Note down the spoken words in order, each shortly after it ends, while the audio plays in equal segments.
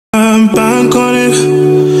bank on it.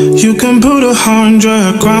 You can put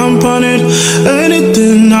 100 grand on it.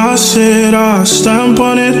 Anything I said, I'll stamp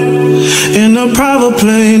on it. In a private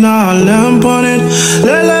plane, I'll lamp on it.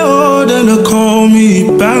 Lele oh, then they call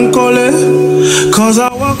me bank on it. Cause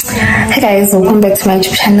I walk. Hey guys, welcome back to my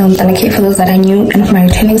YouTube channel. Thank you for those that are new, and for my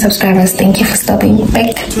returning subscribers, thank you for stopping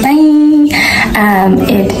back. Bye.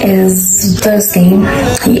 It is Thursday,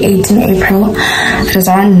 the 18th of April. It is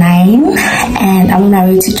around 9, and I'm now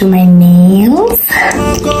ready to do my nails.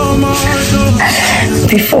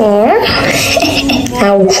 Before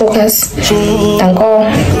I will focus, I'm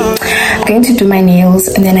going to do my nails,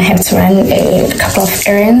 and then I have to run a couple of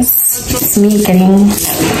errands. It's me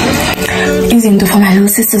using for my little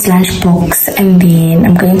sister's lunchbox, and then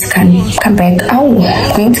I'm going to come back. I'm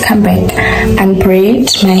going to come back and braid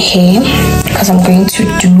my hair because I'm going to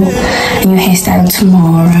do a new hairstyle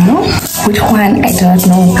tomorrow. Which one, I don't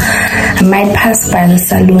know. I might pass by the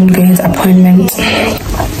salon going to appointment,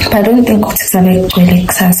 but I don't think it's early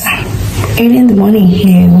in the morning.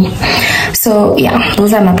 No. So yeah,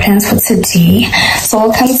 those are my plans for today. So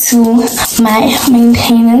welcome to my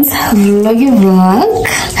maintenance vlog.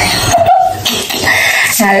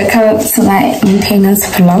 Welcome to my maintenance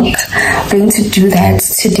vlog. I'm going to do that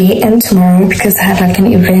today and tomorrow because I have like an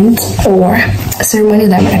event or a ceremony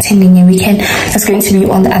that I'm attending a weekend. That's going to be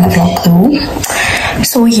on the other vlog though.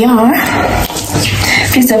 So yeah,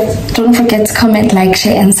 please don't forget to comment, like,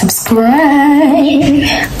 share, and subscribe.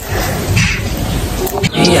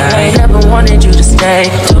 Yeah, I never wanted you to stay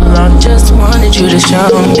too long, just wanted you to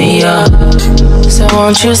show me up. So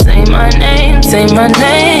won't you say my name, say my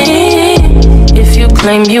name. If you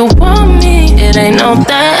claim you want me, it ain't no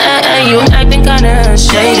that. You acting kinda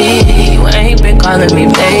shady, you ain't been calling me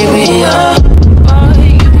baby, boy,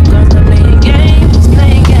 you can go stop playing games,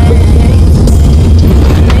 playing games.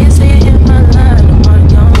 I know you say it in my line, I'm on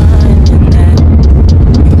your mind, and that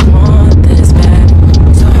you want this back,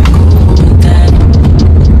 so I'm cool with that.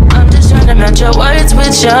 I'm just trying to match your words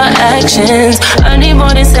with your actions. I need more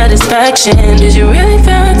than satisfaction. Did you really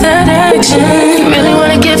feel that action? You really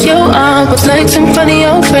wanna give your all, but flex in front of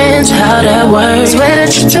your friends? How that works? Swear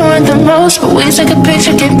that you're doing the most, but we take a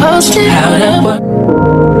picture, get posted. How that works?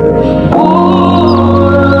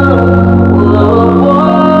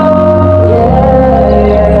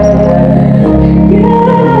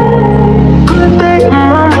 Good day in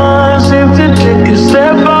my mind, seem to take a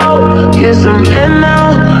step out. Get some air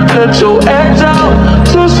now, let your edge out.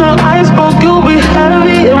 To some iceberg, you'll be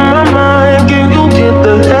heavy in my mind. Can you get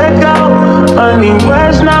the heck out? I need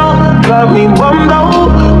rest now, got me bummed out.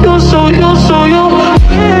 You so,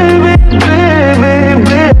 baby, baby,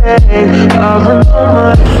 baby. I've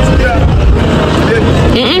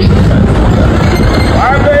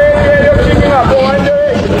been on my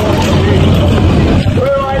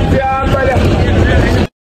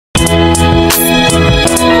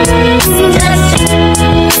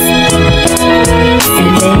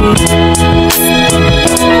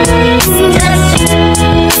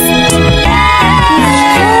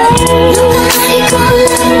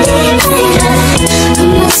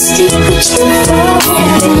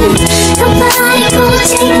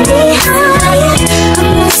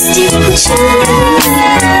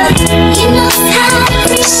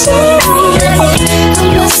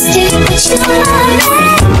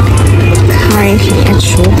currently at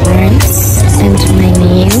Shoprite and my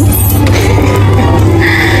nails.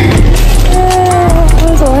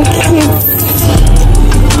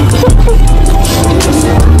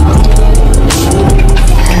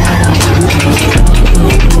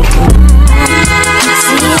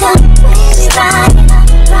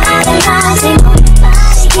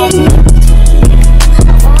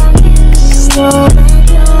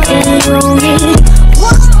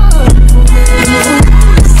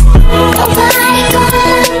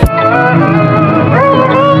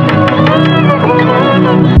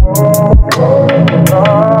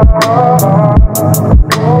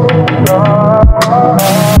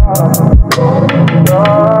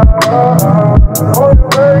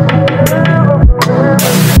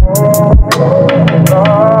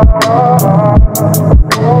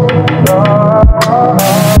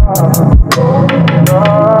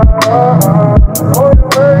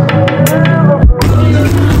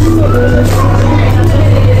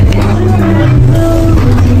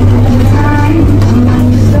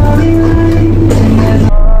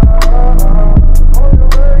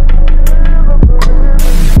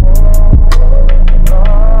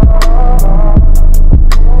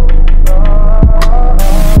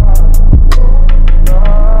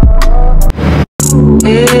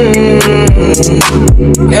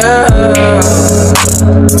 Yeah.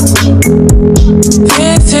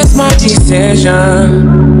 This is my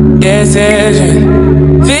decision. This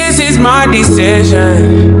is my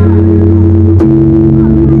decision.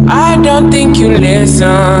 I don't think you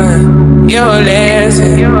listen. You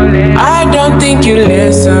listen. I don't think you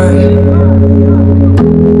listen.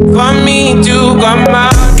 For me to come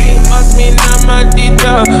out, it must mean I'm a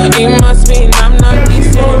teacher. It must mean I'm not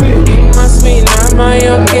decent. It must mean I'm on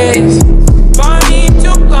your case. For me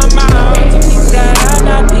to come out, it means that I'm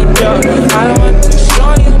not teacher. I want to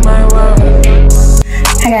show you my world.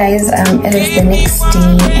 Hi guys, it is the next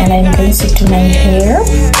day and I'm going to do my hair.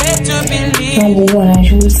 Number one,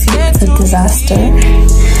 as you will see, it's a disaster. I'm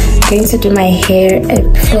going to do my hair.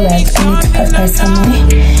 Before that, I need to pass by somewhere.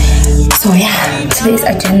 So yeah, today's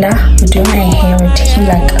agenda, we're doing my hair. We're taking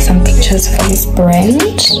like some pictures for this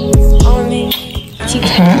brand.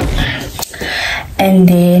 And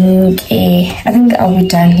then I think I'll be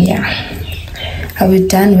done here. I'll be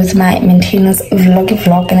done with my maintenance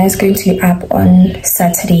vlog and it's going to be up on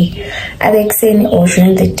Saturday, either saying or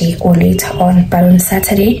during the day or later on. But on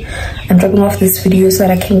Saturday I'm dropping off this video so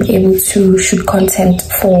that I can be able to shoot content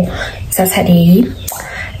for Saturday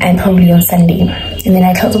and probably on Sunday, and then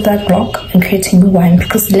I close up that vlog and create a new one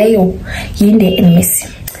because Leo yinde and Missy.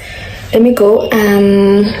 Let me go.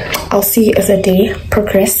 I'll see you as the day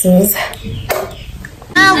progresses.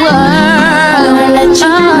 I wanna let you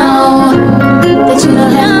know that you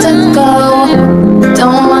don't have to go.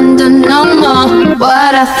 Don't wonder no more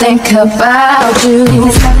what I think about you. If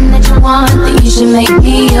it's something that you want, then you should make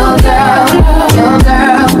me your girl, your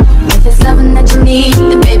girl. If it's something that you need,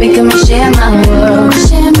 then baby come and share my world,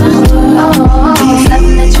 share my world. Oh, if it's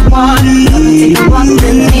something that you want, come and take a walk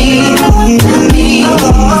with me, with me.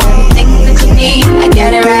 Everything that you need, I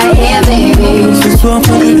got it right here, baby.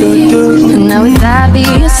 Now it's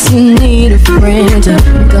obvious you need a friend to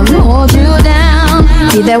come hold you down.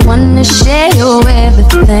 Be that one to share your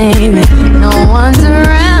everything when no one's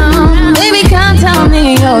around. Baby, come tell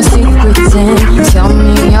me your secrets and tell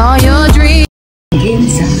me all your dreams.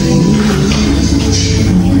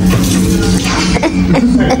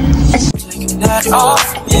 That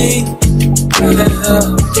off me.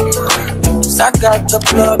 I got the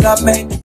plug I made.